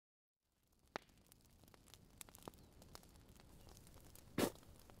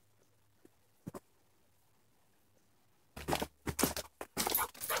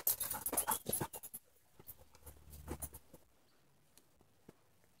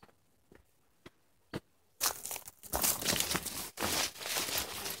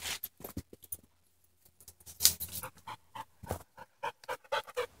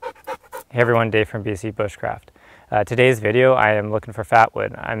Hey everyone, Dave from BC Bushcraft. Today's video, I am looking for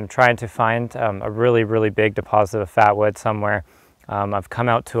fatwood. I'm trying to find a really big deposit of fatwood somewhere. I've come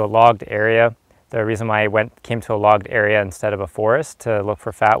out to a logged area. The reason why I came to a logged area instead of a forest to look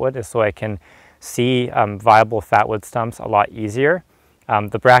for fatwood is so I can see viable fatwood stumps a lot easier.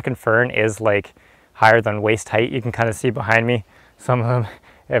 The bracken fern is like higher than waist height. You can kind of see behind me. Some of them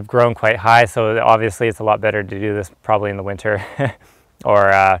have grown quite high, so obviously it's a lot better to do this probably in the winter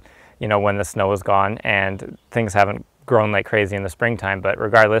or you know, when the snow is gone and things haven't grown like crazy in the springtime. But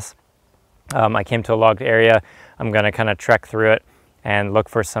regardless, I came to a logged area. I'm going to kind of trek through it and look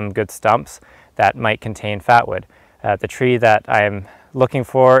for some good stumps that might contain fatwood. The tree that I'm looking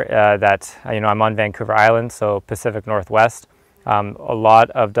for, I'm on Vancouver Island, so Pacific Northwest. A lot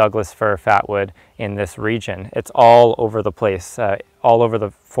of Douglas fir fatwood in this region. It's all over the place, all over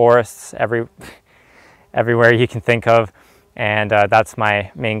the forests, everywhere you can think of. And that's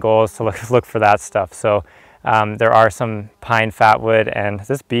my main goal, is to look for that stuff. So there are some pine fatwood, and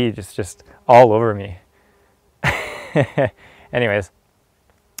this bee is just all over me. Anyways,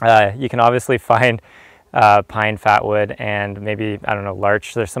 you can obviously find pine fatwood and maybe, I don't know,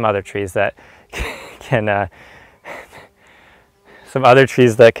 larch. There's some other trees that can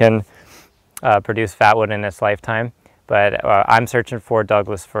produce fatwood in its lifetime. But I'm searching for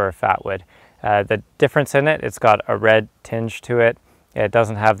Douglas fir fatwood. The difference in it, it's got a red tinge to it. It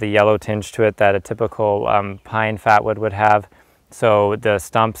doesn't have the yellow tinge to it that a typical pine fatwood would have. So the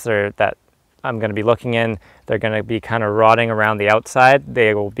stumps that I'm going to be looking in, they're going to be kind of rotting around the outside.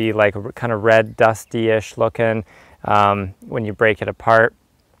 They will be like kind of red, dusty-ish looking when you break it apart.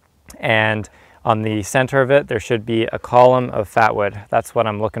 And on the center of it, there should be a column of fatwood. That's what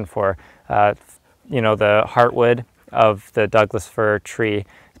I'm looking for. You know, the heartwood of the Douglas fir tree,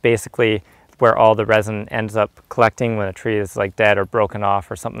 basically where all the resin ends up collecting when a tree is like dead or broken off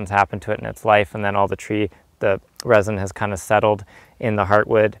or something's happened to it in its life, and then all the resin has kind of settled in the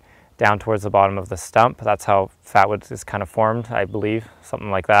heartwood down towards the bottom of the stump. That's how fatwood is kind of formed, I believe, something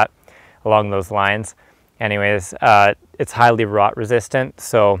like that, along those lines. Anyways, it's highly rot resistant,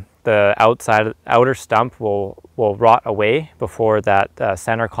 so the outer stump will rot away before that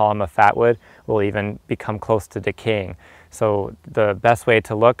center column of fatwood will even become close to decaying. So the best way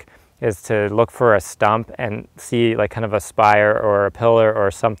to look is to look for a stump and see like kind of a spire or a pillar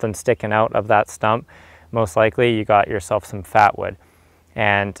or something sticking out of that stump. Most likely you got yourself some fatwood.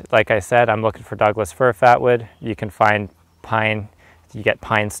 And like I said, I'm looking for Douglas fir fatwood. You can find pine, you get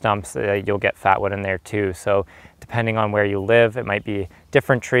pine stumps, you'll get fatwood in there too. So depending on where you live, it might be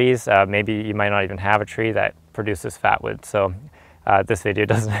different trees. Maybe you might not even have a tree that produces fatwood. So this video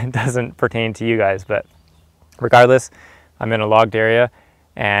doesn't pertain to you guys, but regardless, I'm in a logged area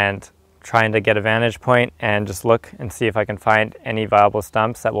and trying to get a vantage point and just look and see if I can find any viable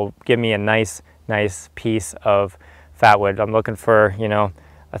stumps that will give me a nice piece of fatwood. I'm looking for, you know,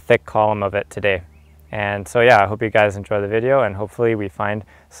 a thick column of it today. And so yeah, I hope you guys enjoy the video, and hopefully we find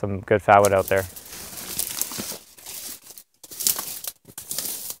some good fatwood out there.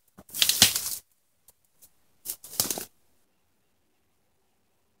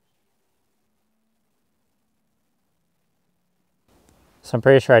 So I'm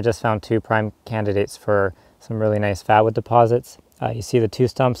pretty sure I just found two prime candidates for some really nice fatwood deposits. You see the two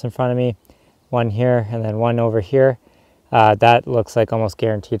stumps in front of me, one here and then one over here. That looks like almost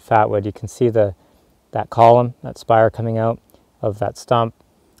guaranteed fatwood. You can see that column, that spire coming out of that stump.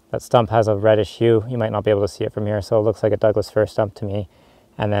 That stump has a reddish hue. You might not be able to see it from here, so it looks like a Douglas fir stump to me.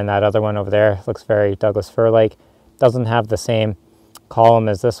 And then that other one over there looks very Douglas fir-like. Doesn't have the same column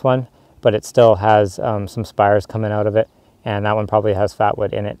as this one, but it still has some spires coming out of it. And that one probably has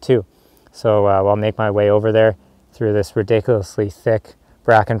fatwood in it too. So I'll make my way over there through this ridiculously thick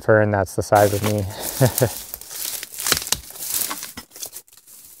bracken fern that's the size of me.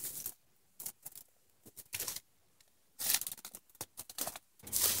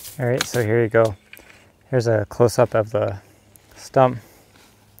 All right, so here you go. Here's a close-up of the stump.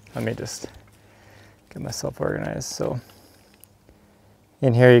 Let me just get myself organized. So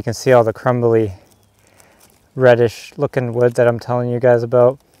in here you can see all the crumbly, reddish looking wood that I'm telling you guys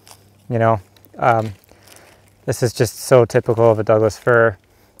about. You know, this is just so typical of a Douglas fir,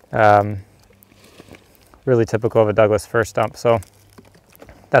 really typical of a Douglas fir stump. So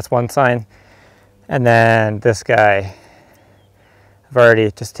that's one sign. And then this guy, I've already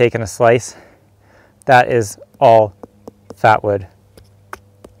just taken a slice. That is all fatwood.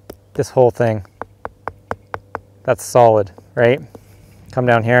 This whole thing, that's solid, right? Come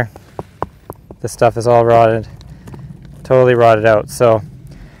down here. This stuff is all rotted, totally rotted out. So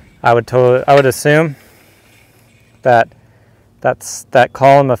I would assume that that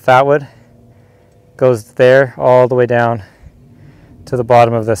column of fatwood goes there all the way down to the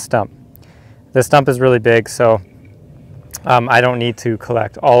bottom of this stump. This stump is really big, so I don't need to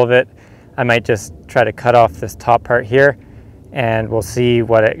collect all of it. I might just try to cut off this top part here, and we'll see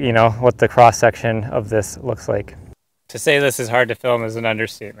what it, you know, what the cross section of this looks like. To say this is hard to film is an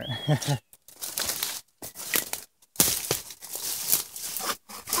understatement.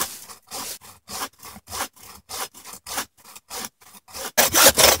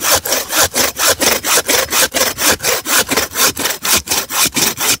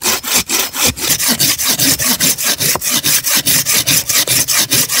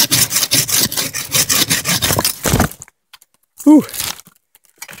 Whew.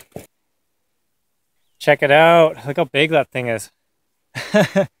 Check it out. Look how big that thing is.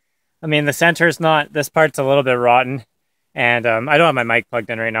 I mean, the center's not, this part's a little bit rotten. And I don't have my mic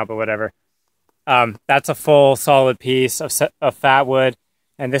plugged in right now, but whatever. That's a full solid piece of Fatwood.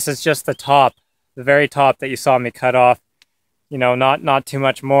 And this is just the top, the very top that you saw me cut off. You know, not too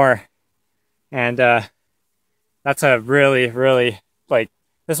much more. And that's a really, really, like,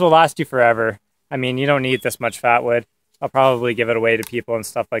 this will last you forever. I mean, you don't need this much Fatwood. I'll probably give it away to people and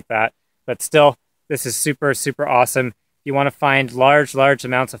stuff like that. But still, this is super, super awesome. If you want to find large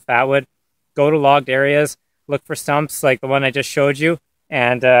amounts of Fatwood, go to logged areas, look for stumps like the one I just showed you,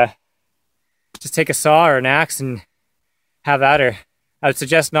 and just take a saw or an axe and have at her. I would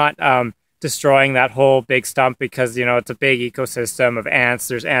suggest not destroying that whole big stump because, you know, it's a big ecosystem of ants.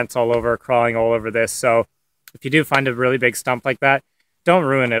 There's ants all over, crawling all over this. So if you do find a really big stump like that, don't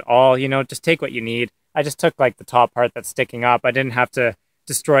ruin it all. You know, just take what you need. I just took like the top part that's sticking up. I didn't have to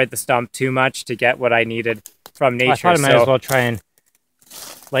destroy the stump too much to get what I needed from nature. Well, I thought I might as well try and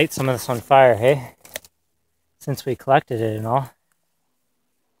light some of this on fire, hey? Since we collected it and all.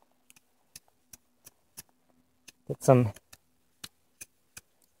 Get some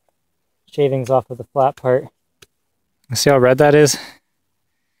shavings off of the flat part. See how red that is?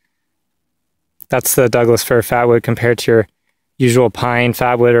 That's the Douglas fir Fatwood compared to your usual pine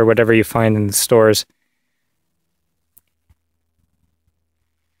Fatwood or whatever you find in the stores.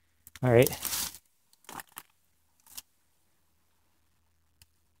 All right.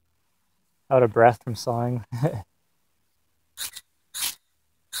 Out of breath from sawing. There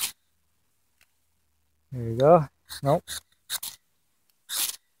you go. Nope.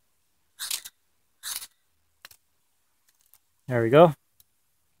 There we go.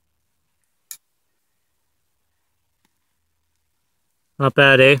 Not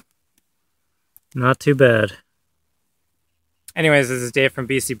bad, eh? Not too bad. Anyways, this is Dave from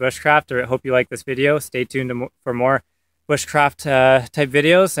BC Bushcraft. I hope you like this video. Stay tuned for more bushcraft type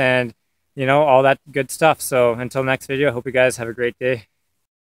videos and, you know, all that good stuff. So until next video, I hope you guys have a great day.